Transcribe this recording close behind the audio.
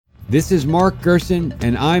This is Mark Gerson,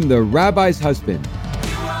 and I'm the Rabbi's husband.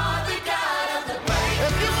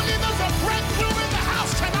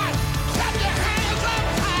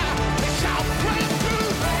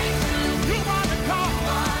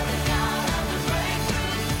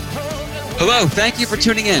 Hello, thank you for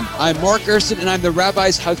tuning in. I'm Mark Gerson, and I'm the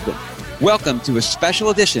Rabbi's husband. Welcome to a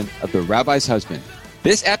special edition of the Rabbi's husband.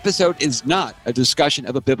 This episode is not a discussion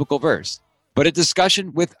of a biblical verse, but a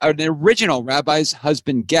discussion with an original Rabbi's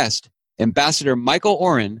husband guest, Ambassador Michael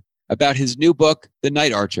Oren, about his new book, The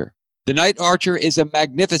Night Archer. The Night Archer is a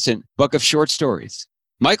magnificent book of short stories.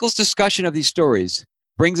 Michael's discussion of these stories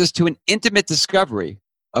brings us to an intimate discovery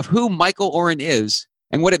of who Michael Oren is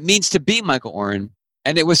and what it means to be Michael Oren.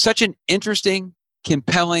 And it was such an interesting,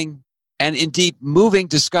 compelling, and indeed moving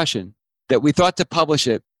discussion that we thought to publish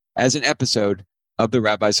it as an episode of The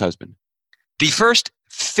Rabbi's Husband. The first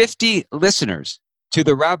 50 listeners to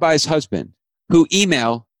The Rabbi's Husband who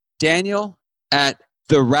email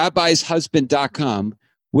daniel@therabbishusband.com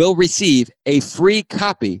will receive a free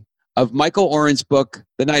copy of Michael Oren's book,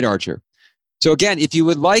 The Night Archer. So again, if you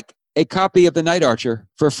would like a copy of The Night Archer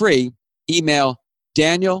for free, email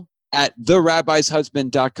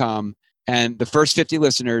daniel@therabbishusband.com, and the first 50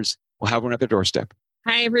 listeners will have one at their doorstep.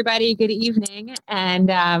 Hi, everybody. Good evening. And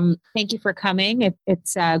thank you for coming.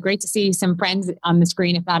 It's great to see some friends on the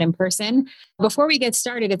screen, if not in person. Before we get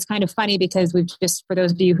started, it's kind of funny because we've just, for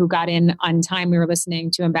those of you who got in on time, we were listening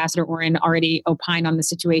to Ambassador Oren already opine on the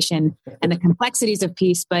situation and the complexities of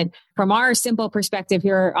peace. But from our simple perspective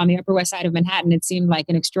here on the Upper West Side of Manhattan, it seemed like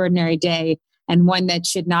an extraordinary day and one that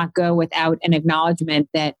should not go without an acknowledgement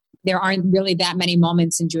that there aren't really that many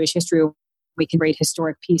moments in Jewish history where we can create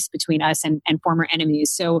historic peace between us and former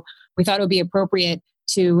enemies. So we thought it would be appropriate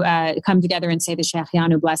to come together and say the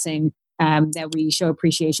Shechianu blessing, that we show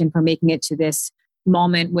appreciation for making it to this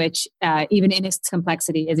moment, which even in its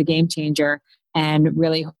complexity is a game changer and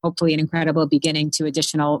really hopefully an incredible beginning to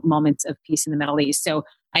additional moments of peace in the Middle East. So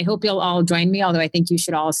I hope you'll all join me, although I think you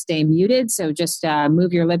should all stay muted. So just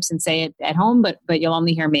move your lips and say it at home, but you'll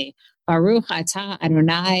only hear me. Baruch atah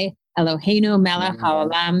Adonai Eloheinu melech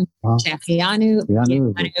haolam shechianu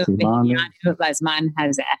v'hiyanu lazman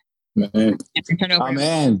hazeh.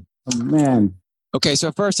 Amen. Amen. Okay,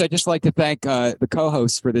 so first, I'd just like to thank the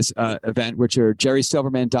co-hosts for this event, which are Jerry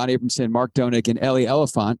Silverman, Don Abramson, Mark Donig, and Ellie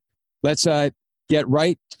Elephant. Let's get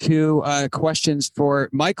right to questions for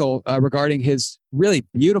Michael regarding his really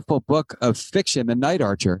beautiful book of fiction, The Night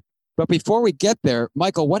Archer. But before we get there,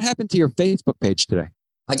 Michael, what happened to your Facebook page today?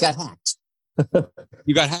 I got hacked.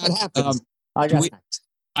 You got hacked? I got hacked.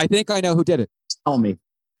 I think I know who did it. Tell me.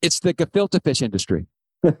 It's the gefilte fish industry.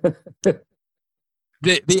 The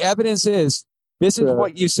evidence is, this is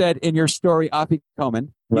what you said in your story, Afi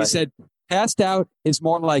Coleman. You said, passed out is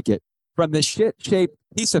more like it. From the shit-shaped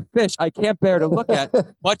piece of fish I can't bear to look at,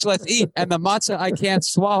 much less eat, and the matzah I can't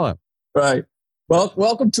swallow. Right. Well,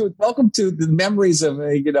 welcome to the memories of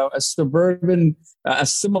a suburban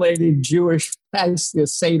assimilated Jewish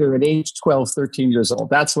Seder at age 12, 13 years old.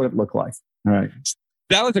 That's what it looked like. All right.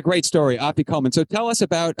 That was a great story, Afi Coleman. So tell us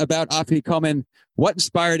about Afi Coleman. What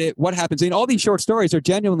inspired it? What happens? I mean, all these short stories are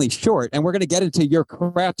genuinely short, and we're going to get into your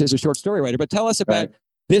craft as a short story writer. But tell us about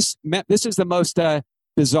this. This is the most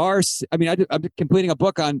bizarre. I mean, I'm completing a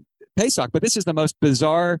book on Pesach, but this is the most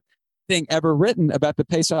bizarre thing ever written about the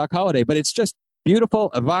Pesach holiday. But it's just beautiful,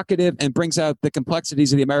 evocative, and brings out the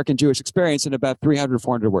complexities of the American Jewish experience in about 300,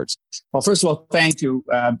 400 words. Well, first of all, thank you,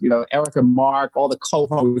 Erica, Mark, all the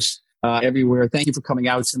co-hosts everywhere. Thank you for coming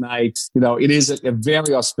out tonight. It is a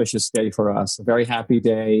very auspicious day for us, a very happy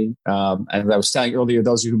day. And I was telling earlier,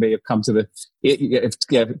 those of you who may have come to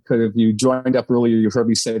if you joined up earlier, you heard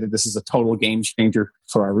me say that this is a total game changer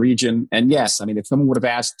for our region. And yes, I mean, if someone would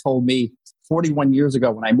have told me 41 years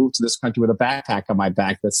ago when I moved to this country with a backpack on my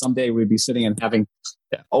back that someday we'd be sitting and having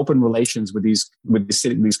open relations with these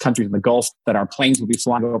countries in the Gulf, that our planes would be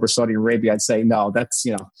flying over Saudi Arabia, I'd say, no, that's,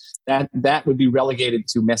 that would be relegated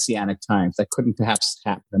to messianic times. That couldn't perhaps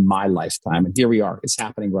happen in my lifetime. And here we are. It's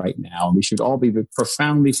happening right now. And we should all be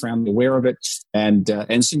profoundly aware of it and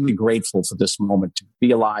simply grateful for this moment, to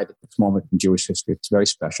be alive at this moment in Jewish history. It's very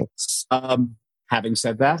special. Having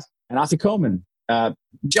said that, and Afi Coleman,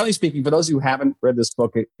 generally speaking, for those who haven't read this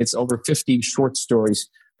book, it's over 50 short stories,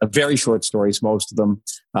 very short stories, most of them.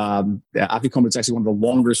 Afi Coleman is actually one of the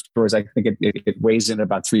longer stories. I think it weighs in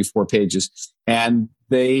about 3 or 4 pages. And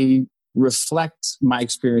they reflect my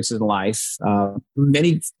experiences in life.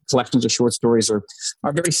 Many collections of short stories are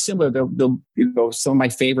very similar. Some of my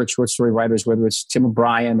favorite short story writers, whether it's Tim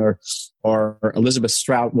O'Brien or Elizabeth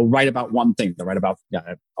Strout, will write about one thing. They'll write about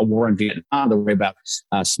a war in Vietnam. They'll write about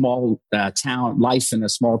small town life in a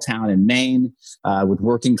small town in Maine with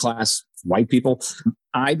working class white people.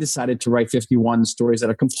 I decided to write 51 stories that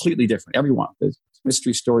are completely different. Every one. There's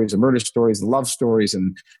mystery stories and murder stories and love stories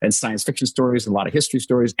and science fiction stories, and a lot of history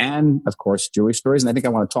stories, and of course, Jewish stories. And I think I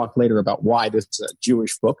want to talk later about why this is a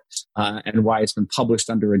Jewish book and why it's been published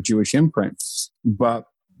under a Jewish imprint. But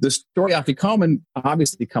the story Afikoman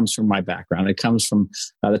obviously comes from my background. It comes from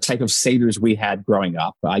the type of seders we had growing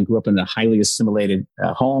up. I grew up in a highly assimilated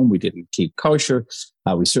home. We didn't keep kosher.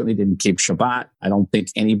 We certainly didn't keep Shabbat. I don't think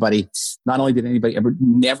not only did anybody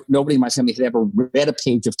nobody in my family had ever read a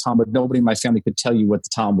page of Talmud. Nobody in my family could tell you what the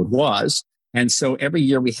Talmud was. And so every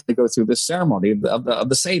year we had to go through this ceremony of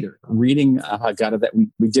the Seder, reading a Haggadah that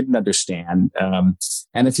we didn't understand.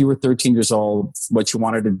 And if you were 13 years old, what you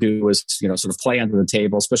wanted to do was, sort of play under the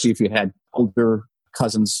table, especially if you had older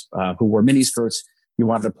cousins who wore miniskirts. You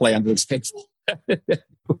wanted to play under the table.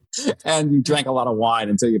 And you drank a lot of wine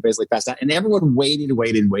until you basically passed out. And everyone waited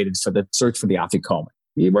for the search for the Afikoman.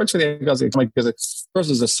 He works for the Afikoman because first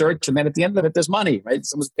there's a search, and then at the end of it, there's money, right?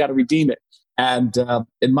 Someone's got to redeem it. And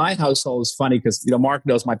in my household, it's funny because Mark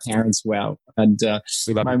knows my parents well, and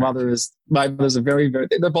my mother's a very, very.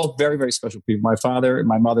 They're both very, very special people. My father and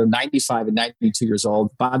my mother, 95 and 92 years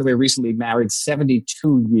old. By the way, recently married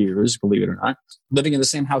 72 years, believe it or not, living in the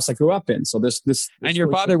same house I grew up in. So this. And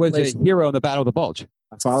your father was a hero in the Battle of the Bulge.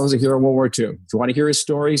 My father was a hero in World War II. If you want to hear his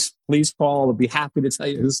stories, please call. I'll be happy to tell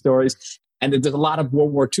you his stories. And there's a lot of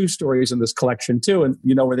World War II stories in this collection too, and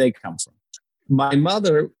you know where they come from. My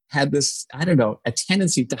mother had this, a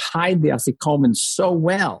tendency to hide the Afikoman so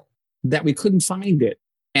well that we couldn't find it.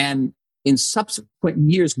 And in subsequent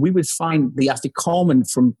years, we would find the Afikoman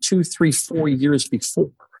from 2, 3, 4 years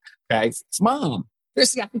before. Okay, Mom,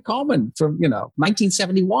 there's the Afikoman from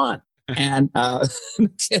 1971, and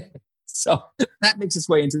so that makes its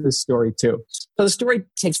way into the story too. So the story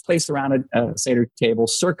takes place around a Seder table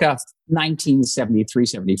circa 1973,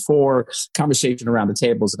 74. Conversation around the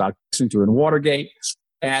table is about Kissinger and Watergate.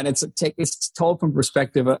 And it's told from the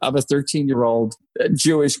perspective of a 13-year-old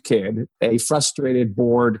Jewish kid, a frustrated,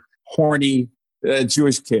 bored, horny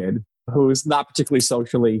Jewish kid who's not particularly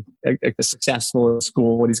socially successful in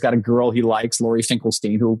school. When he's got a girl he likes, Lori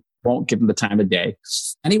Finkelstein, who won't give him the time of day.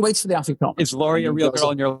 And he waits for the Afikoman. Is Lori a real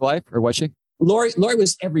girl in your life, or was she? Lori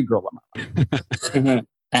was every girl in my life.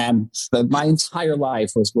 And my entire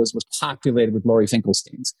life was populated with Lori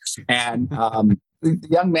Finkelsteins. And the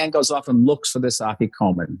young man goes off and looks for this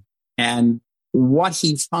Afikoman. And what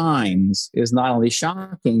he finds is not only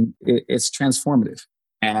shocking, it's transformative.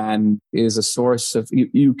 And is a source of,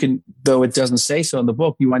 you can, though it doesn't say so in the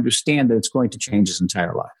book, you understand that it's going to change his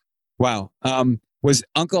entire life. Wow. Was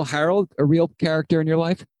Uncle Harold a real character in your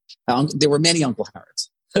life? There were many Uncle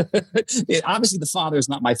Harolds. Obviously, the father is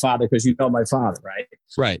not my father because you know my father, right?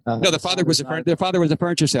 Right. No, the father was a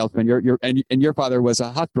furniture salesman. Your father was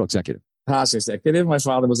a hospital executive. Hospital executive. My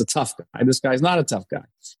father was a tough guy. This guy's not a tough guy.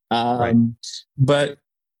 Right. But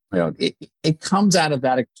it comes out of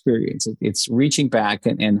that experience. It's reaching back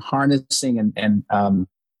and harnessing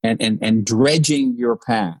and dredging your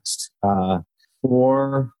past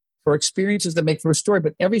for experiences that make for a story.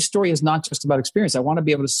 But every story is not just about experience. I want to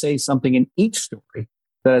be able to say something in each story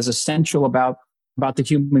that is essential about the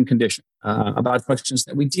human condition, about questions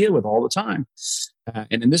that we deal with all the time.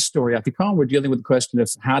 And in this story, Afikoman, we're dealing with the question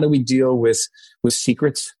of how do we deal with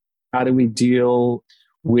secrets? How do we deal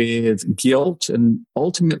with guilt? And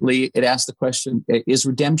ultimately, it asks the question, is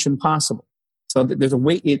redemption possible? So there's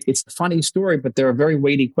it's a funny story, but there are very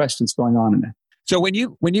weighty questions going on in it. So when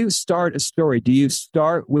you start a story, do you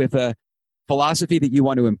start with a philosophy that you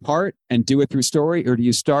want to impart and do it through story, or do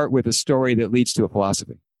you start with a story that leads to a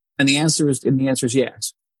philosophy? And the answer is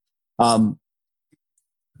yes.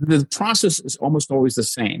 The process is almost always the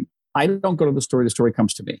same. I don't go to the story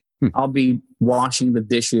comes to me. I'll be washing the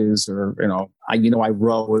dishes, or I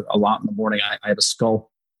row a lot in the morning. I have a sculpt,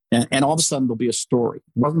 and all of a sudden there'll be a story. It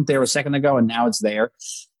wasn't there a second ago, and now it's there.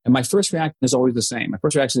 And my first reaction is always the same. My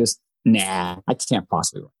first reaction is, nah, I can't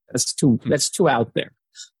possibly write. That's too out there.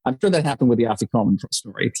 I'm sure that happened with the Afikoman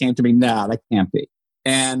story. It came to me, nah, that can't be.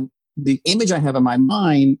 And the image I have in my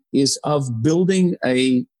mind is of building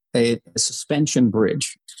a suspension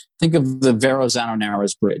bridge. Think of the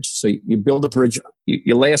Verrazano-Narrows Bridge. So you build a bridge,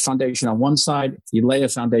 you lay a foundation on one side, you lay a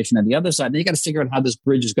foundation on the other side, and you got to figure out how this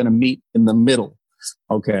bridge is going to meet in the middle,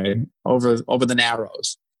 okay, over the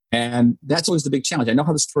Narrows. And that's always the big challenge. I know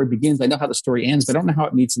how the story begins. I know how the story ends, but I don't know how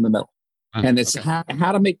it meets in the middle. And it's how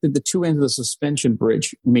to make the two ends of the suspension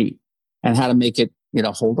bridge meet and how to make it,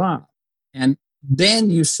 hold on. And then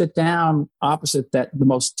you sit down opposite that the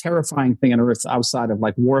most terrifying thing on earth outside of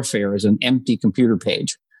like warfare is an empty computer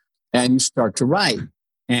page. And you start to write.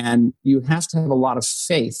 And you have to have a lot of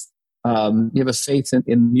faith. You have a faith in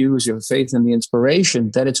the muse, you have a faith in the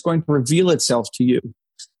inspiration that it's going to reveal itself to you.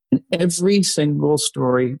 And every single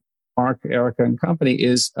story, Mark, Erica, and company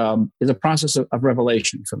is a process of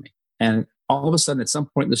revelation for me. And all of a sudden, at some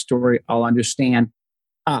point in the story, I'll understand,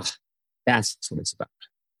 that's what it's about.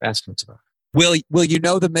 That's what it's about. Will you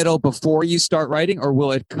know the middle before you start writing, or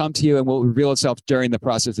will it come to you and will reveal itself during the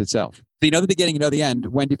process itself? So you know the beginning, you know the end.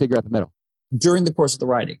 When do you figure out the middle? During the course of the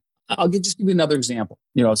writing. I'll just give you another example.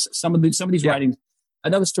 Some of these writings,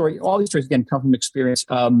 another story, all these stories, again, come from experience.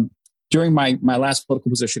 During my last political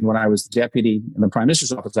position, when I was the deputy in the prime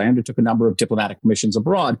minister's office, I undertook a number of diplomatic missions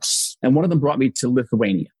abroad. And one of them brought me to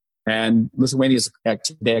Lithuania. And Lithuania is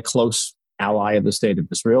today a close ally of the state of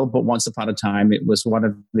Israel. But once upon a time, it was one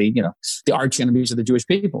of the arch enemies of the Jewish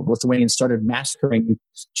people. Lithuanians started massacring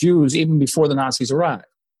Jews even before the Nazis arrived.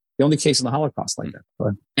 The only case in the Holocaust like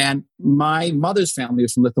that. And my mother's family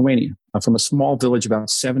was from Lithuania, from a small village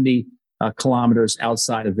about 70 kilometers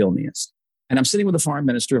outside of Vilnius. And I'm sitting with the foreign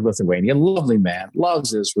minister of Lithuania, lovely man,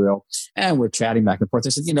 loves Israel. And we're chatting back and forth. I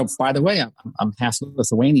said, by the way, I'm half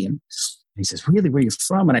Lithuanian. And he says, really, where are you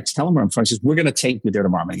from? And I tell him where I'm from. He says, we're going to take you there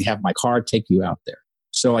tomorrow. I'm going to have my car take you out there.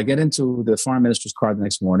 So I get into the foreign minister's car the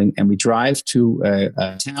next morning, and we drive to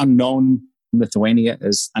a town known in Lithuania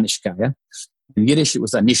as Anishkaya. In Yiddish, it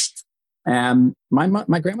was Anisht. And my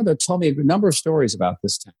grandmother told me a number of stories about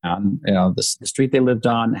this town, the street they lived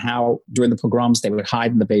on, how during the pogroms they would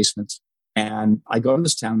hide in the basements. And I go to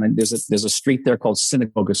this town, and there's a street there called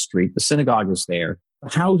Synagogue Street. The synagogue is there.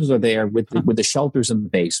 The houses are there with the shelters in the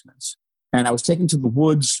basements. And I was taken to the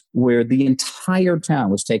woods where the entire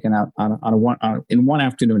town was taken out in one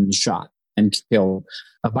afternoon and shot and killed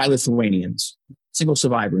by Lithuanians. Single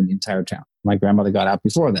survivor in the entire town. My grandmother got out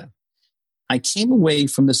before that. I came away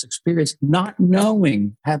from this experience not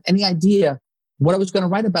knowing, have any idea what I was going to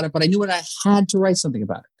write about it, but I knew that I had to write something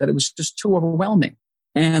about it, that it was just too overwhelming.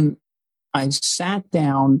 And I sat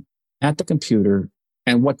down at the computer,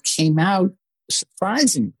 and what came out,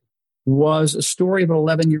 surprisingly, was a story of an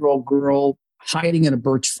 11-year-old girl hiding in a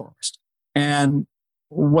birch forest. And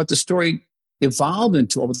what the story evolved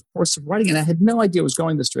into over the course of writing, and I had no idea it was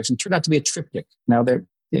going this direction, turned out to be a triptych. Now,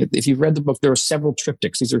 if you've read the book, there are several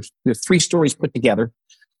triptychs. There are three stories put together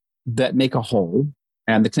that make a whole,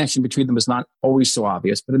 and the connection between them is not always so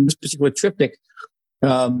obvious. But in this particular triptych,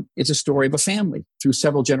 it's a story of a family through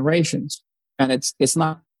several generations, and it's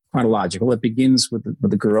not chronological. It begins with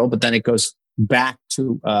the girl, but then it goes back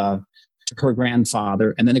to her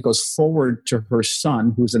grandfather, and then it goes forward to her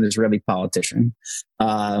son, who's an Israeli politician.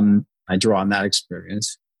 I draw on that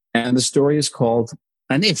experience, and the story is called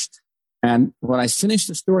Anisht. And when I finished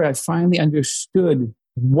the story, I finally understood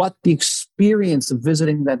what the experience of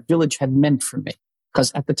visiting that village had meant for me.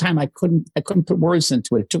 Because at the time, I couldn't put words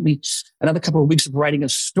into it. It took me another couple of weeks of writing a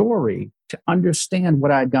story to understand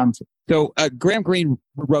what I had gone through. So Graham Greene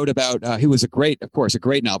wrote about, who was a great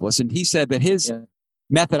novelist, and he said that his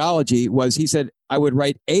methodology was, he said, I would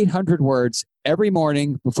write 800 words every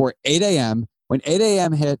morning before 8 a.m. When 8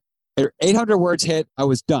 a.m. hit, or 800 words hit, I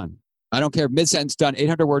was done. I don't care, mid-sentence done,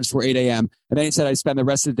 800 words before 8 a.m. And then he said I'd spend the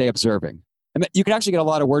rest of the day observing. And you can actually get a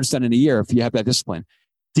lot of words done in a year if you have that discipline.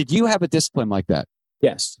 Did you have a discipline like that?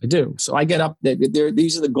 Yes, I do. So I get up.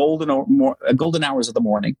 These are the golden hours of the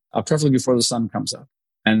morning, preferably before the sun comes up,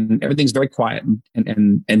 and everything's very quiet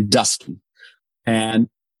and dusky. And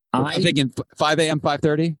I'm thinking 5 a.m.,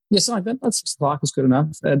 5:30. Yeah, something like that. About 6 o'clock is good enough.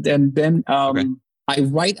 And then I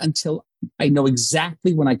write until I know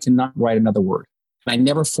exactly when I cannot write another word. And I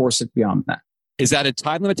never force it beyond that. Is that a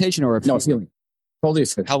time limitation or a feeling? No, feeling. Totally a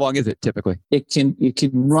feeling. How long is it typically? It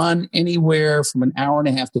can run anywhere from an hour and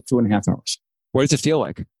a half to 2.5 hours. What does it feel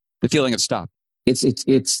like? The feeling of stop. It's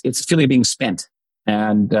a feeling of being spent,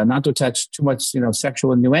 and not to attach too much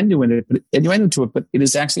sexual innuendo to it, but it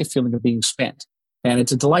is actually a feeling of being spent, and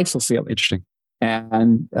it's a delightful feeling. Interesting.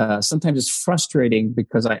 And sometimes it's frustrating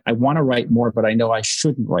because I want to write more, but I know I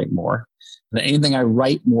shouldn't write more. And anything I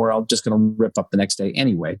write more, I'm just going to rip up the next day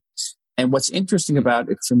anyway. And what's interesting about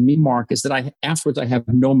it for me, Mark, is that afterwards I have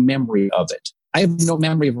no memory of it. I have no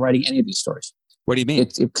memory of writing any of these stories. What do you mean?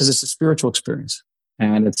 Because it's a spiritual experience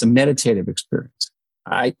and it's a meditative experience.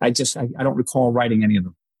 I don't recall writing any of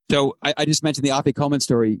them. So I just mentioned the Afi Coleman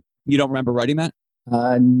story. You don't remember writing that?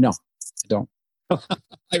 No, I don't.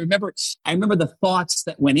 I remember the thoughts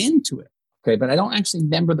that went into it. Okay, but I don't actually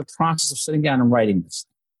remember the process of sitting down and writing this.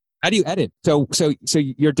 How do you edit? So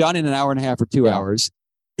you're done in an hour and a half or 2 hours.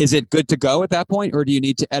 Is it good to go at that point, or do you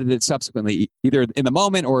need to edit it subsequently, either in the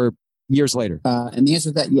moment or years later? And the answer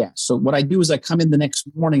to that, yeah. So what I do is I come in the next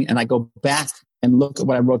morning and I go back and look at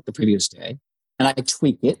what I wrote the previous day, and I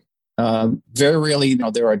tweak it. Very rarely,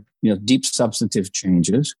 there are deep substantive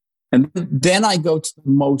changes, and then I go to the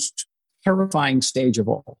most terrifying stage of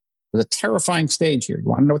all. There's a terrifying stage here. You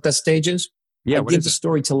want to know what that stage is? Yeah, I give the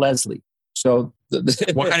story to Leslie. So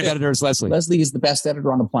what kind of editor is Leslie? Leslie is the best editor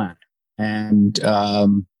on the planet, and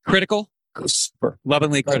critical, super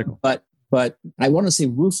lovingly critical. But I want to say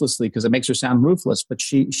ruthlessly because it makes her sound ruthless. But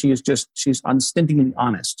she's unstintingly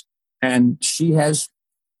honest, and she has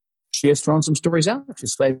thrown some stories out.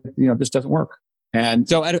 She's like, this doesn't work. And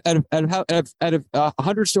so, out of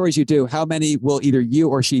 100 stories you do, how many will either you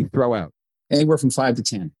or she throw out? Anywhere from 5 to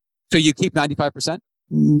 10. So you keep 95%?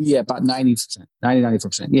 Yeah, about 90%,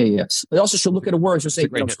 94%. Yeah. But also she'll look at a word, she'll say,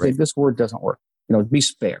 this word doesn't work. Be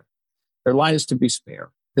spare. Her line is to be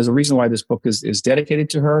spare. There's a reason why this book is dedicated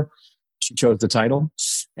to her. She chose the title.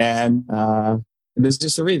 And there's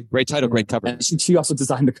just a reason. Great title, great cover. And she also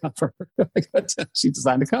designed the cover. She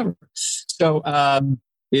designed the cover. So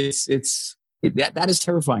that is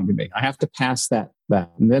terrifying to me. I have to pass that.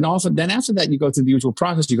 And then after that, you go through the usual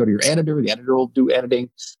process. You go to your editor. The editor will do editing.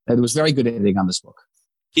 And there was very good editing on this book.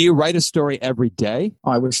 Do you write a story every day?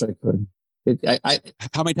 Oh, I wish I could.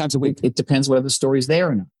 How many times a week? It depends whether the story's there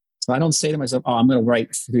or not. So I don't say to myself, I'm going to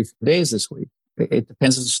write 3 days this week. It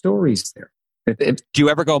depends if the story's there. Do you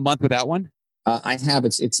ever go a month without one? I have.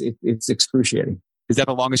 It's excruciaally. Is that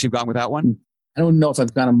the longest you've gone without one? I don't know if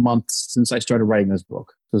I've gone a month since I started writing this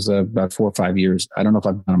book. It was about 4 or 5 years. I don't know if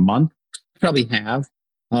I've gone a month. I probably have.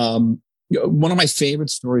 One of my favorite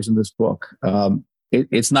stories in this book,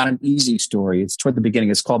 it's not an easy story. It's toward the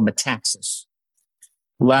beginning. It's called Metaxas.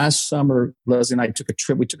 Last summer, Leslie and I took a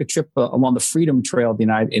trip. We took a trip along the Freedom Trail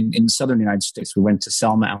in southern United States. We went to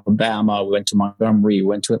Selma, Alabama. We went to Montgomery. We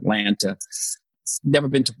went to Atlanta. Never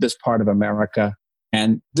been to this part of America.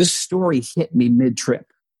 And this story hit me mid-trip.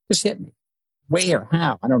 Just hit me. Where?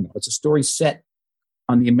 How? I don't know. It's a story set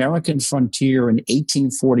on the American frontier in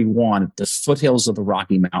 1841 at the foothills of the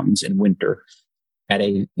Rocky Mountains in winter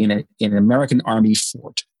in an American Army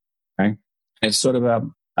fort. Okay? And it's sort of a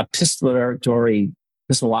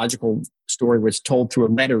epistological story which told through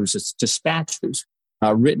letters. It's dispatches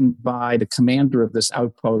written by the commander of this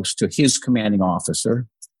outpost to his commanding officer.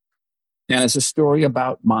 And it's a story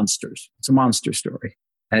about monsters. It's a monster story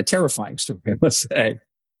and a terrifying story, let's say.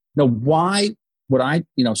 Now, why would I,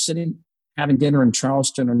 sitting having dinner in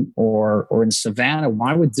Charleston or in Savannah,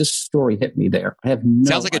 why would this story hit me there? I have no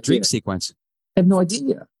Sounds like idea. A dream sequence. I have no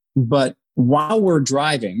idea. But while we're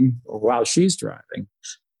driving, or while she's driving,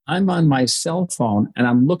 I'm on my cell phone and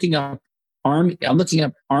I'm looking up army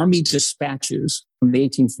dispatches from the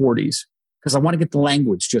 1840s because I want to get the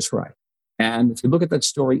language just right. And if you look at that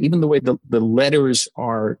story, even the way the letters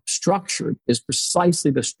are structured is precisely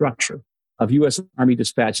the structure of U.S. Army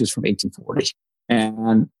dispatches from 1840.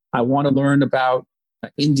 And I want to learn about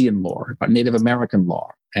Indian lore, about Native American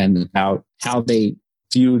lore, and about how they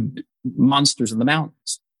viewed monsters in the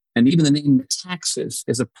mountains. And even the name Metaxas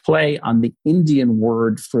is a play on the Indian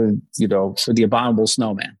word for the abominable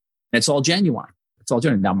snowman. And it's all genuine. It's all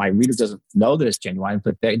genuine. Now, my reader doesn't know that it's genuine,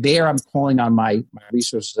 but there I'm calling on my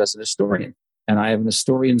resources as an historian. And I have an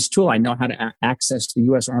historian's tool. I know how to access the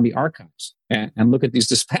U.S. Army archives and look at these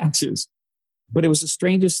dispatches. But it was the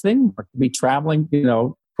strangest thing, to be traveling,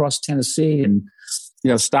 across Tennessee and,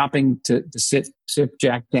 stopping to sip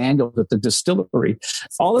Jack Daniels at the distillery.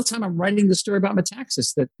 All the time I'm writing the story about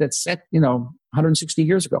Metaxas that's set, 160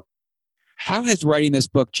 years ago. How has writing this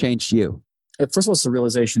book changed you? First of all, it's the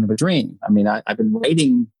realization of a dream. I mean, I've been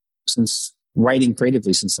writing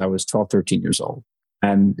creatively since I was 12, 13 years old.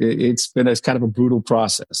 And it's been a kind of a brutal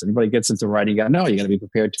process. Anybody gets into writing, you got to be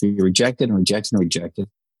prepared to be rejected and rejected and rejected.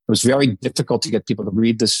 It was very difficult to get people to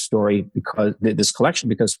read this story because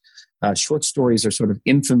short stories are sort of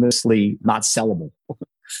infamously not sellable.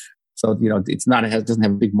 So, it doesn't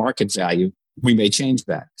have a big market value. We may change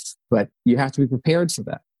that, but you have to be prepared for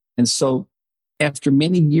that. And so after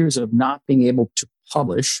many years of not being able to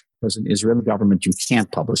publish, because in the Israeli government, you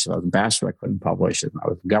can't publish. If I was ambassador, I couldn't publish. If I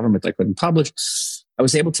was in government, I couldn't publish. I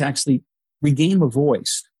was able to actually regain a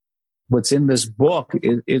voice. What's in this book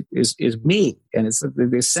is me, and it's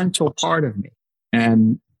the essential part of me.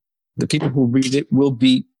 And the people who read it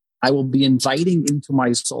I will be inviting into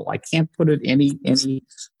my soul. I can't put it any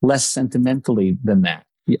less sentimentally than that.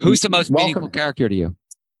 Who's the most meaningful character to you?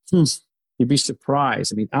 You'd be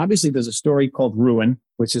surprised. I mean, obviously there's a story called Ruin,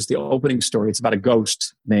 which is the opening story. It's about a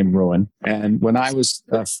ghost named Ruin. And when I was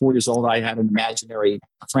 4 years old, I had an imaginary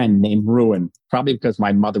friend named Ruin, probably because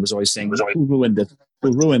my mother was always saying, who ruined this?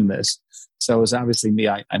 Who ruined this? So it was obviously me.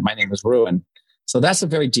 My name was Ruin. So that's a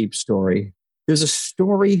very deep story. There's a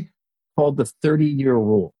story called The 30-Year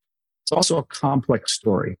Rule. It's also a complex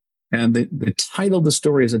story. And the title of the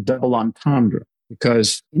story is a double entendre,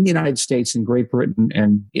 because in the United States and Great Britain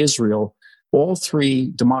and Israel, all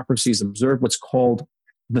three democracies observe what's called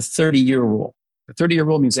the 30-year rule. The 30-year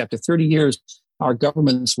rule means after 30 years, our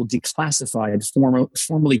governments will declassify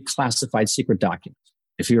formally classified secret documents.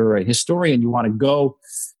 If you're a historian, you want to go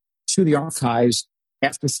to the archives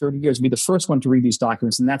after 30 years, be the first one to read these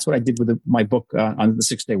documents. And that's what I did with my book on the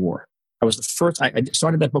Six-Day War. I was the first. I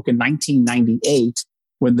started that book in 1998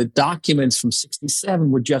 when the documents from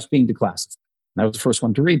 67 were just being declassified. And I was the first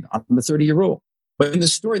one to read on the 30-year rule. But in the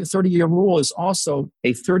story, the 30-year rule is also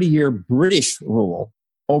a 30-year British rule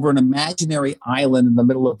over an imaginary island in the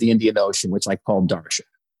middle of the Indian Ocean, which I call Darsha.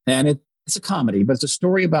 And it's a comedy, but it's a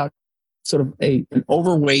story about sort of an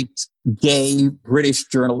overweight, gay British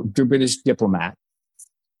diplomat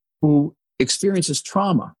who experiences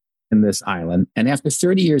trauma in this island. And after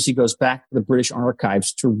 30 years, he goes back to the British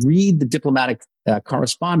archives to read the diplomatic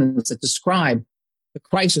correspondence that describe the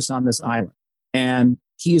crisis on this island. And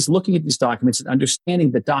he is looking at these documents and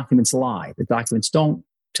understanding that documents lie. The documents don't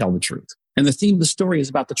tell the truth. And the theme of the story is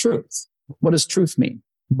about the truth. What does truth mean?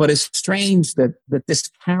 But it's strange that this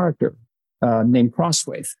character named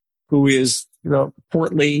Crosswaith, who is,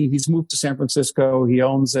 portly, he's moved to San Francisco, he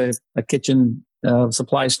owns a kitchen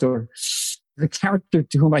supply store, the character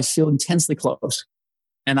to whom I feel intensely close.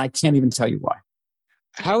 And I can't even tell you why.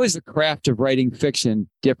 How is the craft of writing fiction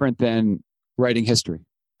different than writing history?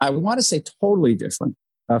 I want to say totally different.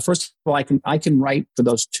 First of all, I can write for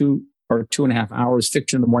those 2 or 2.5 hours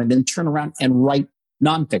fiction in the morning, then turn around and write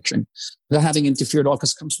nonfiction without having interfered at all,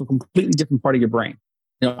 because it comes from a completely different part of your brain.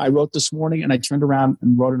 I wrote this morning and I turned around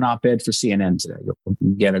and wrote an op-ed for CNN today. You'll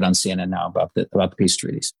get it on CNN now about the peace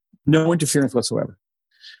treaties. No interference whatsoever.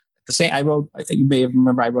 You may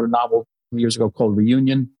remember I wrote a novel years ago called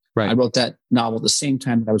Reunion. Right. I wrote that novel at the same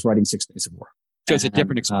time that I was writing 6 Days of War. So it's a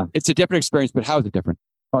different experience, but how is it different?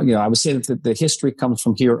 Well, I would say that the history comes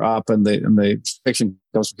from here up and the fiction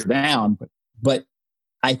goes from here down. But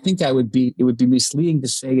I think it would be misleading to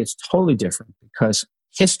say it's totally different, because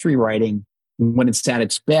history writing, when it's at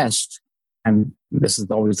its best, and this is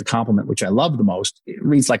always the compliment which I love the most, it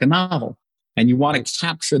reads like a novel. And you want to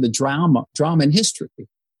capture the drama in history.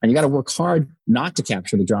 And you got to work hard not to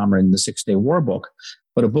capture the drama in the 6-Day War book.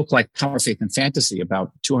 But a book like Power, Faith, and Fantasy,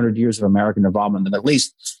 about 200 years of American involvement in the Middle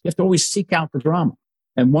East, you have to always seek out the drama.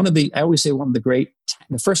 And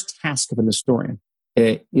the first task of an historian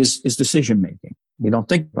is decision making. You don't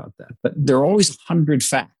think about that. But there are always 100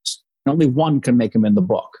 facts, and only one can make them in the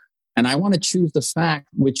book. And I want to choose the fact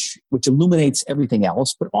which illuminates everything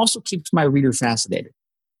else, but also keeps my reader fascinated.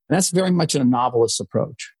 And that's very much a novelist's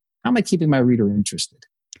approach. How am I keeping my reader interested?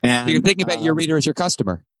 And so you're thinking about your reader as your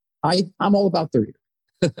customer. I'm all about the reader.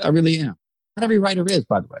 I really am. Not every writer is,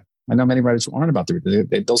 by the way. I know many writers who aren't about the reader.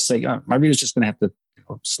 They'll say, my reader's just going to have to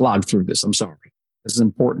slog through this. I'm sorry. This is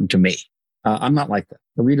important to me. I'm not like that.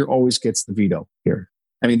 The reader always gets the veto here.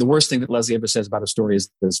 I mean, the worst thing that Leslie ever says about a story is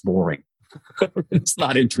that it's boring. It's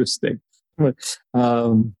not interesting.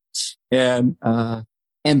 And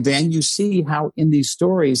then you see how in these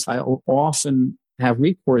stories, I often have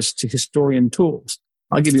recourse to historian tools.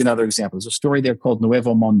 I'll give you another example. There's a story there called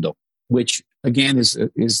Nuevo Mundo, which again is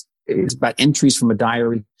about entries from a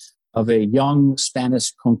diary of a young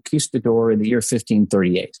Spanish conquistador in the year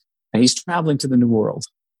 1538. And he's traveling to the New World,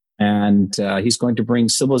 and he's going to bring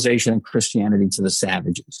civilization and Christianity to the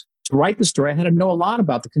savages. To write the story, I had to know a lot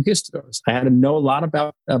about the conquistadors. I had to know a lot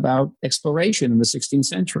about exploration in the 16th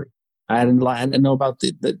century. I had to know about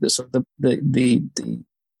the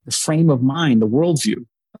frame of mind, the worldview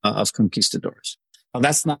of conquistadors. Now,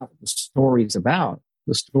 that's not what the story is about.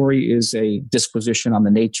 The story is a disquisition on the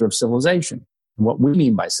nature of civilization and what we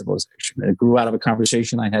mean by civilization. And it grew out of a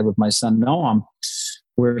conversation I had with my son Noam,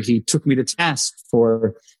 where he took me to task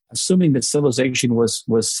for assuming that civilization was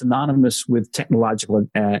synonymous with technological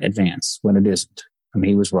advance when it isn't. And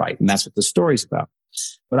he was right. And that's what the story's about.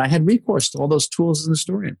 But I had recourse to all those tools as an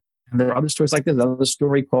historian. And there are other stories like this. Another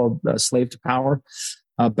story called Slave to Power,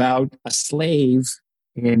 about a slave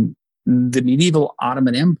in the medieval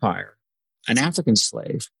Ottoman Empire, an African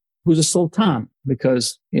slave who's a sultan,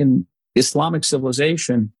 because in Islamic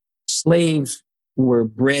civilization, slaves were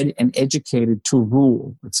bred and educated to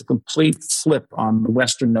rule. It's a complete flip on the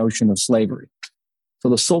Western notion of slavery. So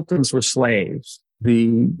the sultans were slaves.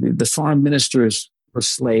 The foreign ministers were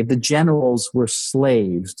slaves. The generals were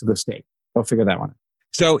slaves to the state. Go figure that one out.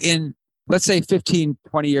 So in, let's say 15,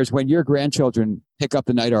 20 years, when your grandchildren pick up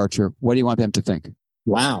the Night Archer, what do you want them to think?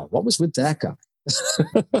 Wow, what was with that guy?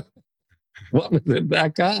 What was with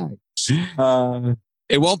that guy?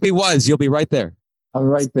 It won't be was. You'll be right there. I'm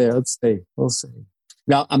right there. Let's see. We'll see.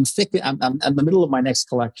 Now I'm thinking. I'm in the middle of my next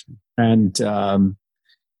collection, and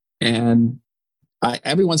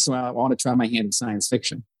every once in a while I want to try my hand in science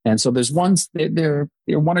fiction. And so there's ones. There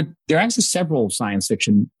are actually several science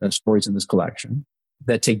fiction stories in this collection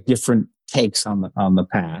that take different takes on the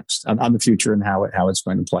past, on the future, and how it's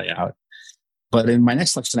going to play out. But in my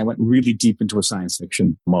next collection, I went really deep into a science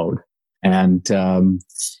fiction mode, and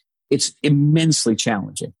it's immensely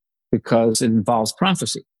challenging because it involves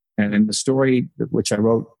prophecy. And in the story which I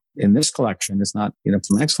wrote in this collection, it's not, for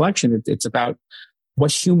the next collection, it's about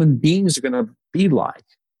what human beings are going to be like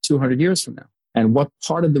 200 years from now, and what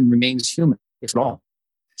part of them remains human, if at all.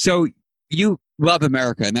 So you love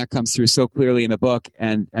America, and that comes through so clearly in the book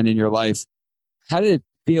and in your life. How did it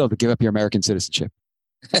feel to give up your American citizenship?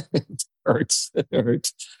 It hurts. It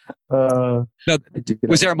hurts. No,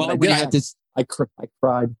 was there a moment when you had to? I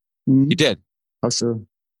cried. You did? Oh, sure.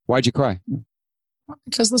 Why'd you cry?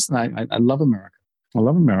 Because listen, I love America. I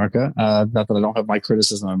love America. Not that I don't have my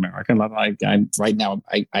criticism of America. Right now,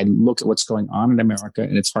 I look at what's going on in America,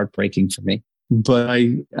 and it's heartbreaking for me. But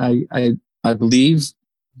I believe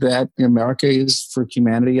that America is for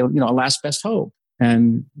humanity, a last best hope.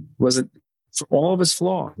 And was it for all of its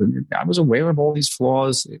flaws? And I was aware of all these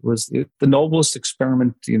flaws. It was the noblest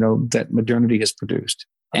experiment, that modernity has produced.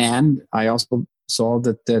 And I also saw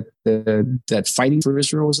that fighting for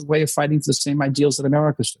Israel was a way of fighting for the same ideals that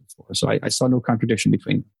America stood for. So I saw no contradiction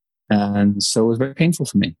between them. And so it was very painful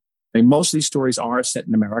for me. I mean, most of these stories are set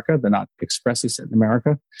in America. They're not expressly set in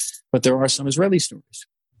America, but there are some Israeli stories,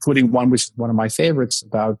 including one which is one of my favorites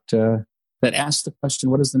about that asks the question,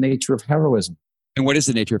 what is the nature of heroism? And what is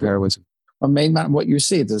the nature of heroism? Well, main on what you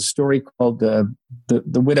see. There's a story called the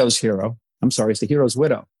Widow's Hero. I'm sorry, it's the Hero's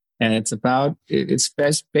Widow. And it's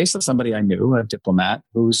based on somebody I knew, a diplomat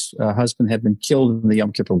whose husband had been killed in the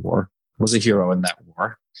Yom Kippur War, was a hero in that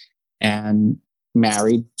war, and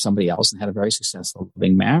married somebody else and had a very successful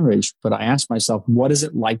living marriage. But I asked myself, what is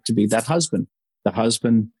it like to be that husband, the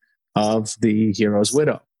husband of the hero's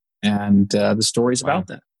widow? And the story's about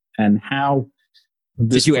that. And how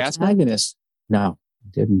this protagonist, no, I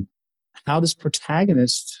didn't. How this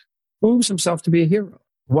protagonist proves himself to be a hero.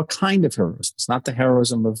 What kind of heroism? It's not the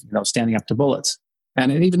heroism of standing up to bullets.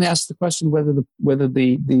 And it even asks the question whether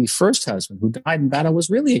the first husband who died in battle was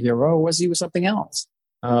really a hero, or was he something else?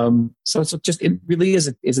 So it really is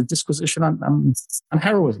a disquisition on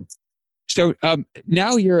heroism. So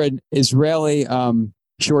now you're an Israeli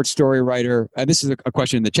short story writer. And this is a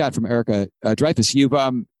question in the chat from Erica Dreyfus.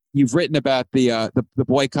 You've written about the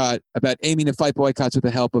boycott, about aiming to fight boycotts with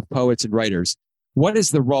the help of poets and writers. What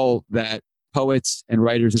is the role that poets and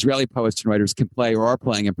writers, Israeli poets and writers, can play or are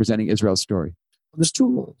playing in presenting Israel's story? There's two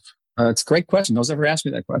roles. It's a great question. No one's ever asked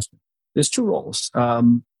me that question. There's two roles.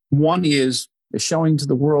 One is showing to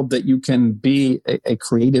the world that you can be a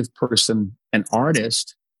creative person, an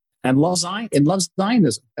artist, and love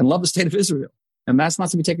Zionism and love the state of Israel. And that's not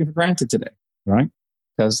to be taken for granted today, right?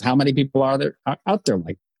 Because how many people are there out there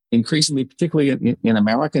like increasingly, particularly in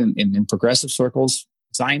America and in progressive circles,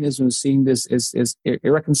 Zionism is seen as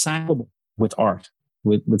irreconcilable with art,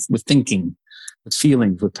 with thinking, with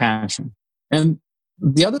feelings, with passion. And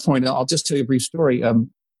the other point, I'll just tell you a brief story. A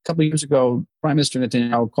couple of years ago, Prime Minister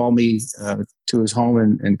Netanyahu called me to his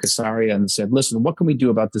home in Caesarea and said, listen, what can we do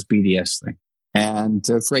about this BDS thing? And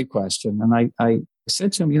great question. And I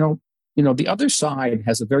said to him, the other side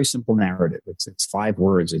has a very simple narrative. It's 5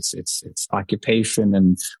 words. It's occupation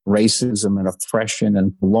and racism and oppression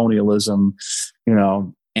and colonialism,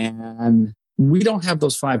 and we don't have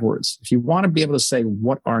those 5 words. If you want to be able to say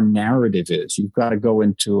what our narrative is, you've got to go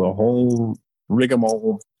into a whole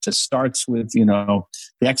rigmarole that starts with, the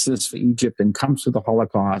Exodus for Egypt and comes through the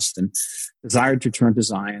Holocaust and desire to return to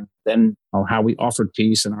Zion, then how we offered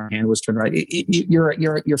peace and our hand was turned right.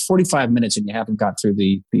 You're 45 minutes and you haven't got through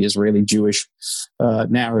the Israeli Jewish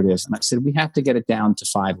narrative. And I said, we have to get it down to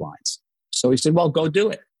 5 lines. So he said, well, go do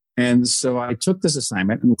it. And so I took this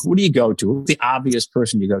assignment. And who do you go to? The obvious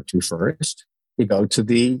person you go to first. You go to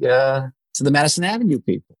the Madison Avenue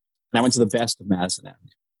people. And I went to the best of Madison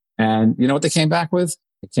Avenue. And you know what they came back with?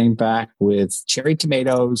 They came back with cherry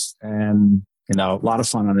tomatoes and, a lot of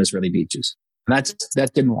fun on Israeli beaches. And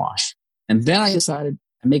that didn't wash. And then I decided,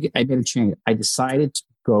 I made a change. I decided to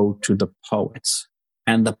go to the poets.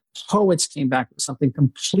 And the poets came back with something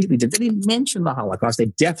completely different. They didn't mention the Holocaust. They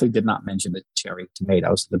definitely did not mention the cherry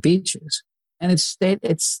tomatoes, the beaches. And it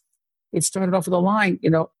started off with a line,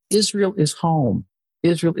 Israel is home.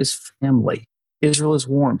 Israel is family. Israel is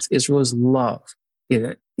warmth. Israel is love.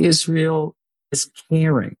 Israel is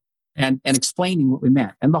caring and explaining what we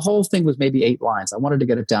meant. And the whole thing was maybe 8 lines. I wanted to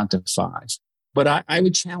get it down to 5. But I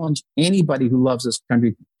would challenge anybody who loves this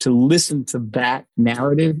country to listen to that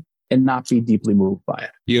narrative and not be deeply moved by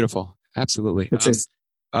it. Beautiful. Absolutely.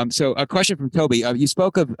 So a question from Toby. You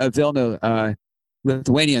spoke of Vilna,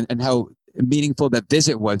 Lithuania, and how meaningful that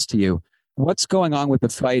visit was to you. What's going on with the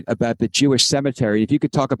fight about the Jewish cemetery? If you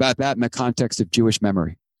could talk about that in the context of Jewish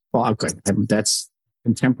memory. Well, okay. That's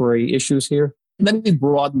contemporary issues here. Let me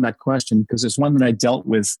broaden that question because it's one that I dealt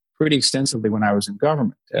with pretty extensively when I was in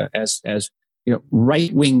government. As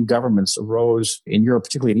right-wing governments arose in Europe,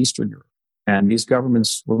 particularly in Eastern Europe. And these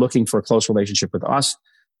governments were looking for a close relationship with us.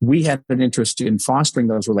 We had an interest in fostering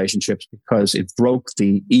those relationships because it broke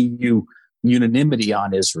the EU unanimity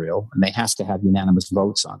on Israel, and they have to have unanimous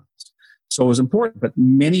votes on it. So it was important. But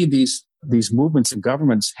many of these movements and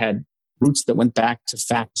governments had roots that went back to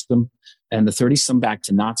fascism in the 30s, some back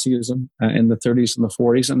to Nazism in the 30s and the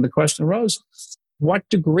 40s. And the question arose, what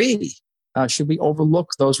degree should we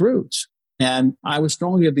overlook those roots? And I was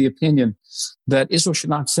strongly of the opinion that Israel should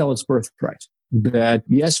not sell its birthright. That,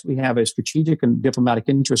 yes, we have a strategic and diplomatic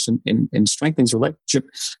interest in strengthening the relationship.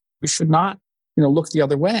 We should not, look the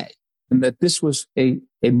other way. And that this was a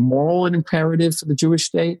moral imperative for the Jewish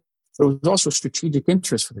state, but it was also a strategic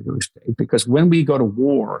interest for the Jewish state. Because when we go to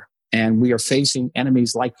war and we are facing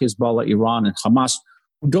enemies like Hezbollah, Iran, and Hamas,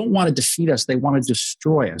 who don't want to defeat us, they want to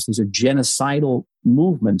destroy us. These are genocidal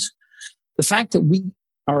movements. The fact that we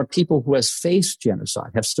are a people who has faced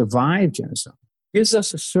genocide, have survived genocide, gives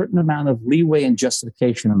us a certain amount of leeway and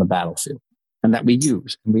justification on the battlefield, and that we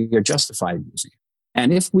use, and we are justified in using it.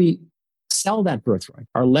 And if we sell that birthright,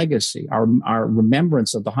 our legacy, our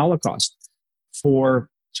remembrance of the Holocaust for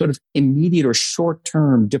sort of immediate or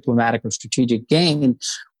short-term diplomatic or strategic gain,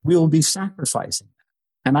 we'll be sacrificing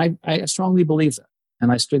that. And I strongly believe that.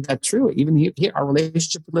 And I stood that true. Even here, our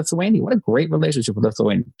relationship with Lithuania, what a great relationship with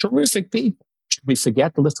Lithuania. Terrific people. Should we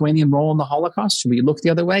forget the Lithuanian role in the Holocaust? Should we look the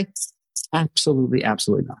other way? Absolutely,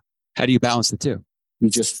 absolutely not. How do you balance the two?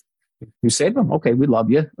 You say to them, okay, we love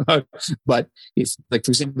you. But if, like,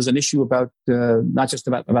 for example, there's an issue about, not just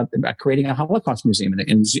about creating a Holocaust museum and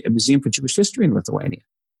a museum for Jewish history in Lithuania.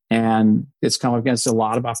 And it's come against a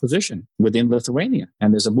lot of opposition within Lithuania.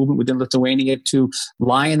 And there's a movement within Lithuania to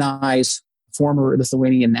lionize former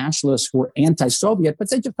Lithuanian nationalists who are anti-Soviet, but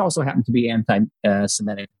they just also happen to be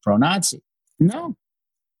anti-Semitic, pro-Nazi. No,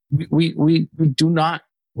 we do not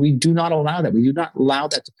allow that. We do not allow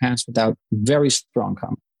that to pass without very strong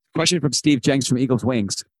comment. Question from Steve Jenks from Eagles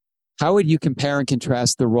Wings. How would you compare and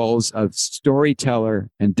contrast the roles of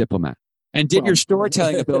storyteller and diplomat? And did your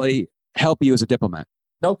storytelling ability help you as a diplomat?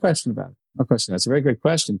 No question about it. No question. That's a very great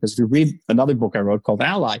question, because if you read another book I wrote called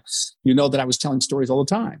Ally, you know that I was telling stories all the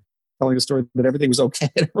time, telling the story that everything was okay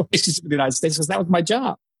in a relationship with the United States, because that was my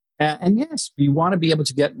job. And yes, we want to be able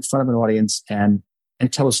to get in front of an audience and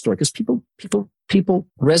tell a story, because people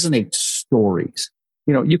resonate stories.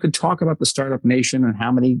 You could talk about the startup nation and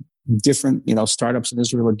how many different, startups in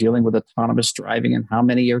Israel are dealing with autonomous driving and how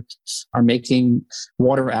many are making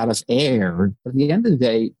water out of air. But at the end of the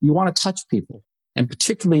day, you want to touch people. And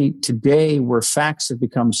particularly today, where facts have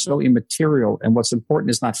become so immaterial, and what's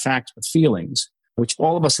important is not facts, but feelings, which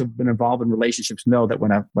all of us have been involved in relationships know that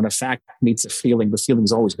when a fact meets a feeling, the feeling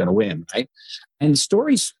is always going to win, right? And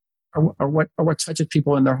stories are what touches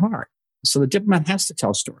people in their heart. So the diplomat has to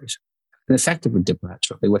tell stories. An effective diplomat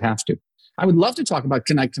certainly would have to. I would love to talk about,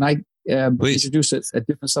 can I introduce a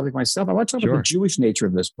different subject myself? I want to talk about the Jewish nature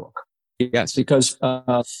of this book. Yes. Because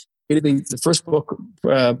it is the first book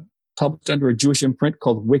published under a Jewish imprint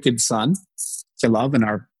called Wicked Son, which I love, and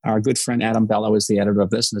our good friend Adam Bellow is the editor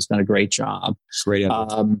of this and has done a great job. Great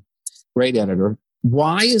editor. Great editor.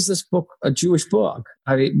 Why is this book a Jewish book?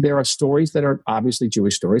 I mean, there are stories that are obviously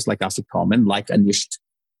Jewish stories, like Afikoman, like Anisht,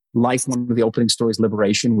 like one of the opening stories,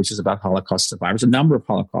 Liberation, which is about Holocaust survivors, a number of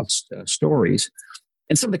Holocaust stories.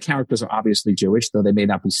 And some of the characters are obviously Jewish, though they may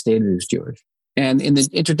not be stated as Jewish. And in the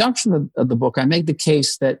introduction of the book, I make the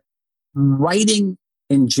case that writing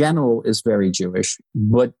in general is very Jewish,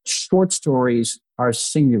 but short stories are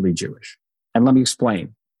singularly Jewish. And let me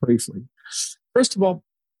explain briefly. First of all,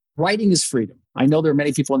 writing is freedom. I know there are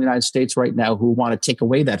many people in the United States right now who want to take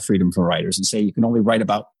away that freedom from writers and say you can only write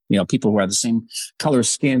about people who have the same color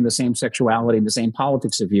skin, the same sexuality, the same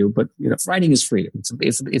politics of you. But writing is freedom.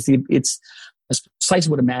 It's That's precisely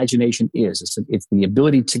what imagination is. It's the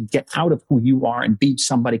ability to get out of who you are and be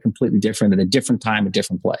somebody completely different at a different time, a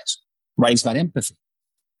different place. Writing's about empathy.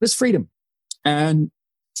 There's freedom. And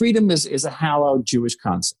freedom is a hallowed Jewish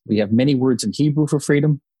concept. We have many words in Hebrew for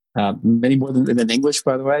freedom, many more than in English,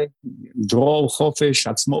 by the way. Drol, chofish,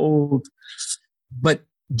 atzmaut. But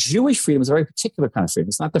Jewish freedom is a very particular kind of freedom.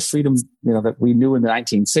 It's not the freedom that we knew in the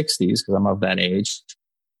 1960s, because I'm of that age,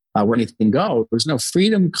 where anything goes. There's no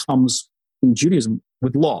freedom comes in Judaism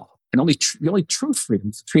with law. And the only true freedom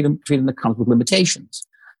is freedom that comes with limitations.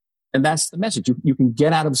 And that's the message. You can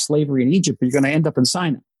get out of slavery in Egypt, but you're going to end up in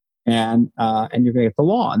Sinai. And you're going to get the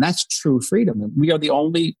law. And that's true freedom. And we are the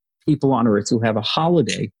only people on earth who have a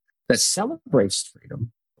holiday that celebrates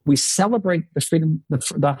freedom. We celebrate the freedom,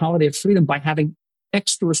 the holiday of freedom, by having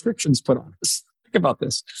extra restrictions put on us. Think about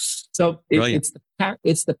this. So it's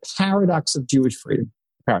the paradox of Jewish freedom.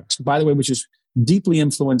 Paradox, by the way, which has deeply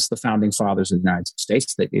influenced the founding fathers of the United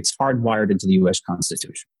States. That it's hardwired into the U.S.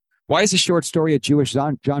 Constitution. Why is a short story a Jewish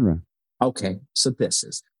genre? Okay, so this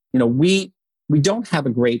is, we don't have a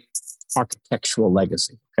great architectural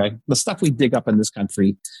legacy, okay? The stuff we dig up in this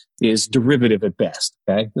country is derivative at best,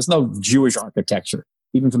 okay? There's no Jewish architecture,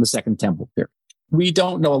 even from the Second Temple period. We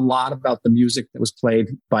don't know a lot about the music that was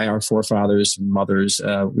played by our forefathers and mothers.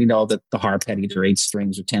 We know that the harp had either 8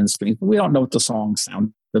 strings or 10 strings, but we don't know what the song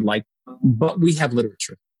sounded like. But we have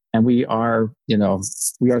literature, and we are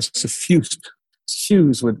suffused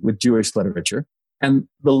with Jewish literature. And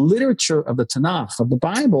the literature of the Tanakh, of the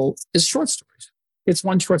Bible, is short stories. It's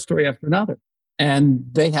one short story after another. And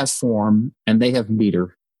they have form, and they have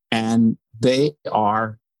meter, and they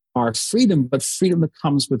are freedom, but freedom that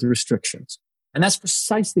comes with restrictions. And that's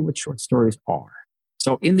precisely what short stories are.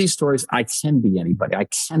 So in these stories, I can be anybody. I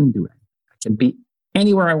can do anything. I can be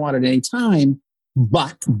anywhere I want at any time,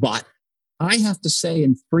 but I have to say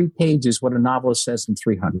in 3 pages what a novelist says in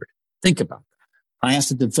 300. Think about that. I have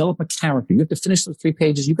to develop a character. You have to finish those 3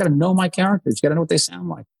 pages. You've got to know my characters. You've got to know what they sound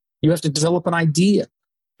like. You have to develop an idea.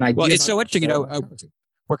 Well, it's so interesting.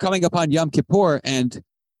 We're coming up on Yom Kippur, and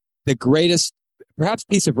the greatest, perhaps,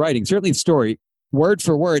 piece of writing, certainly the story, word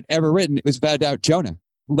for word, ever written, was about Jonah.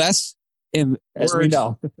 Less in as words. We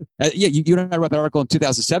know. You don't know about the article in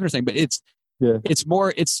 2007 or something, but it's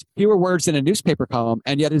fewer words than a newspaper column,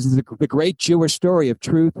 and yet it is the great Jewish story of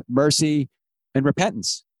truth, mercy, and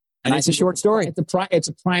repentance. And it's a short story. It's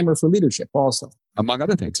a primer for leadership, also, among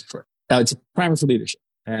other things. It's a primer for leadership.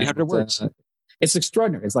 800 words. It's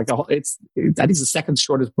extraordinary. It's like I think it's the second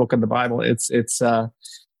shortest book in the Bible. It's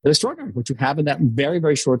extraordinary what you have in that very,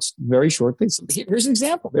 very short thing. So here's an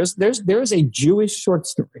example. There's a Jewish short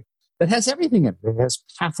story that has everything in it. It has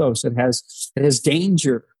pathos. It has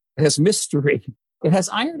danger. It has mystery. It has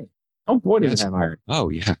irony. Oh boy, does it have irony. Oh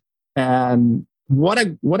yeah. And what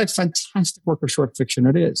a fantastic work of short fiction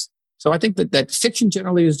it is. So I think that fiction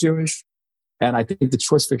generally is Jewish, and I think that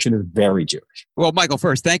short fiction is very Jewish. Well, Michael,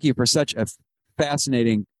 first, thank you for such a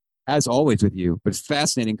fascinating, as always with you, but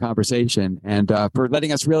fascinating conversation, and for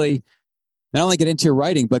letting us really not only get into your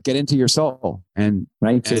writing, but get into your soul and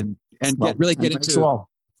get into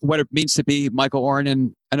what it means to be Michael Oren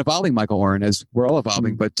and evolving Michael Oren, as we're all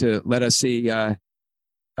evolving, but to let us see a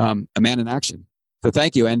man in action. So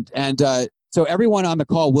thank you. And so everyone on the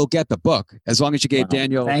call will get the book, as long as you gave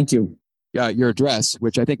Daniel thank you. Your address,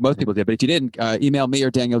 which I think most people did. But if you didn't, email me or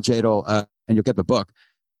Daniel Jadel, and you'll get the book.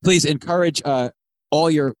 Please encourage all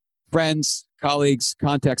your friends, colleagues,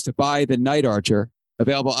 contacts to buy The Night Archer,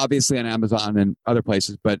 available obviously on Amazon and other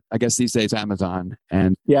places, but I guess these days Amazon.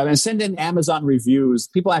 And send in Amazon reviews.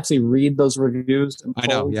 People actually read those reviews. I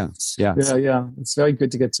know, yeah. It's very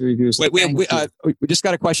good to get to reviews. So we just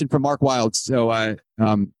got a question from Mark Wild. So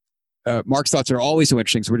Mark's thoughts are always so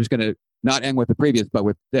interesting, so we're just going to not end with the previous, but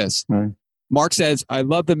with this. Right. Mark says, I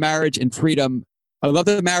love the marriage and freedom. I love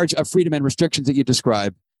the marriage of freedom and restrictions that you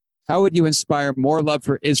describe. How would you inspire more love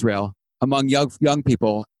for Israel among young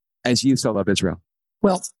people as you so love Israel?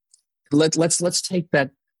 Well, let's take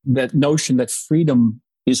that notion that freedom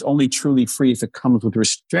is only truly free if it comes with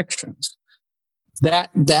restrictions.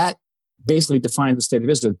 That basically defines the state of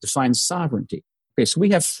Israel, defines sovereignty. Okay, so we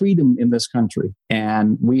have freedom in this country,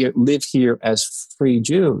 and we live here as free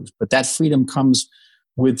Jews, but that freedom comes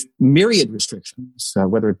with myriad restrictions,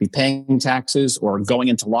 whether it be paying taxes or going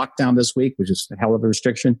into lockdown this week, which is a hell of a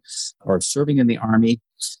restriction, or serving in the army.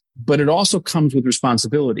 But it also comes with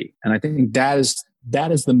responsibility. And I think that is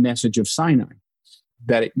the message of Sinai,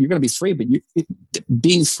 that you're going to be free, but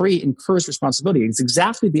being free incurs responsibility. It's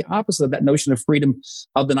exactly the opposite of that notion of freedom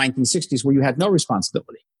of the 1960s, where you had no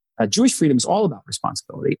responsibility. Jewish freedom is all about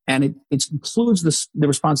responsibility, and it includes the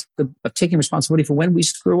response of taking responsibility for when we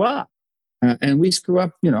screw up. And we screw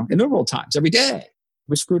up, innumerable times every day.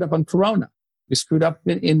 We screwed up on Corona. We screwed up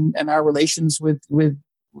in our relations with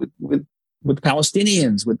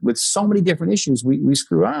Palestinians, with so many different issues. We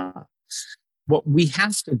screw up. What we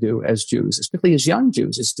have to do as Jews, especially as young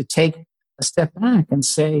Jews, is to take a step back and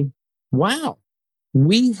say, wow,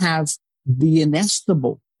 we have the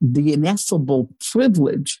ineffable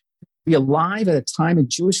privilege to be alive at a time in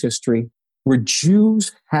Jewish history where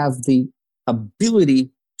Jews have the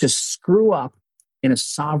ability to screw up in a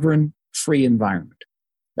sovereign, free environment.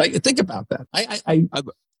 Like, think about that. I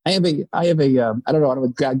have a I don't know, I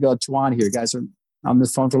don't go too on here. You guys are on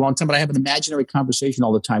this phone for a long time, but I have an imaginary conversation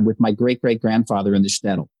all the time with my great-great-grandfather in the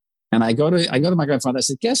shtetl. And I go to my grandfather, I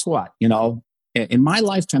said, guess what? In my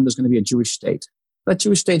lifetime, there's going to be a Jewish state. That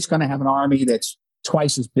Jewish state's going to have an army that's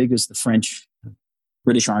twice as big as the French,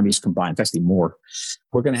 British armies combined, actually more.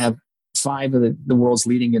 We're going to have 5 of the world's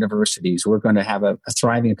leading universities. We're going to have a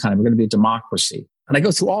thriving economy. We're going to be a democracy. And I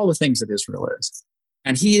go through all the things that Israel is.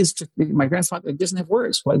 And he is just, my grandfather doesn't have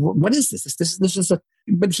words. What is this? This is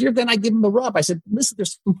but here then I give him the rub. I said, listen,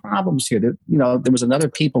 there's some problems here. There was another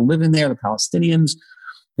people living there, the Palestinians.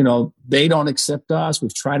 They don't accept us.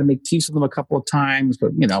 We've tried to make peace with them a couple of times,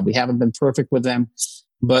 but, we haven't been perfect with them.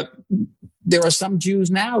 But there are some Jews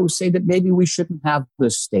now who say that maybe we shouldn't have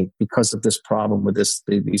this state because of this problem with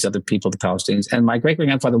these other people, the Palestinians. And my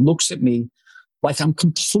great-grandfather looks at me like I'm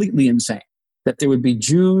completely insane, that there would be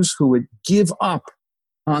Jews who would give up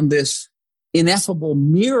on this ineffable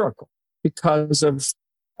miracle because of,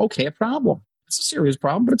 a problem. It's a serious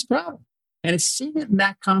problem, but it's a problem. And it's seen it in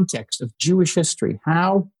that context of Jewish history,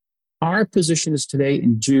 how our position is today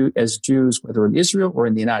as Jews, whether in Israel or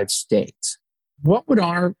in the United States. What would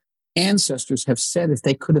our ancestors have said if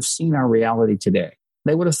they could have seen our reality today?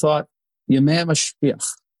 They would have thought, Yemei Mashiach,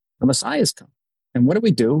 the Messiah's come. And what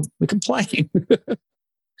do? We complain.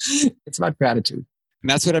 It's about gratitude. And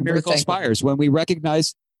that's what a miracle inspires. When we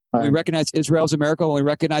recognize Israel as a miracle, when we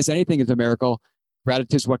recognize anything as a miracle,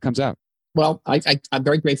 gratitude is what comes out. Well, I'm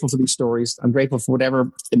very grateful for these stories. I'm grateful for whatever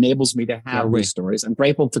enables me to have these stories. I'm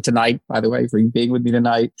grateful for tonight, by the way, for you being with me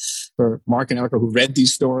tonight, for Mark and Erica who read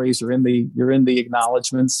these stories. You're in the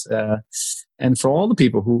acknowledgments, and for all the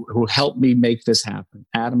people who helped me make this happen.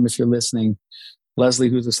 Adam, if you're listening, Leslie,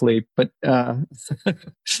 who's asleep, but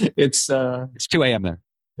it's 2 a.m. there.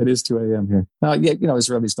 It is 2 a.m. here.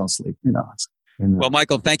 Israelis don't sleep. Well,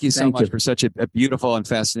 Michael, thank you so much for such a beautiful and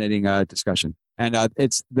fascinating discussion. And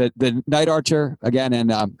it's the Night Archer, again,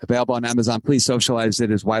 and available on Amazon. Please socialize it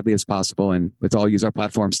as widely as possible. And let's all use our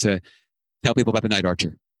platforms to tell people about the Night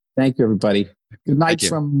Archer. Thank you, everybody. Good night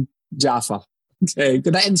from Jaffa. Okay.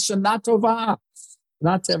 Good night. And Shana Tova.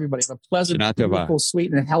 Not to everybody. Have a pleasant, beautiful,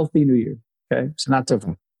 sweet, and healthy New Year. Okay. Shana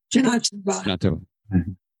Tova. Shana Tova. Shana Tova.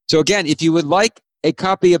 So again, if you would like a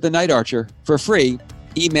copy of the Night Archer for free,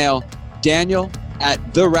 email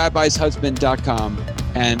Daniel@therabbishusband.com,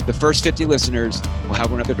 and the first 50 listeners will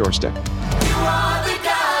have one at their doorstep.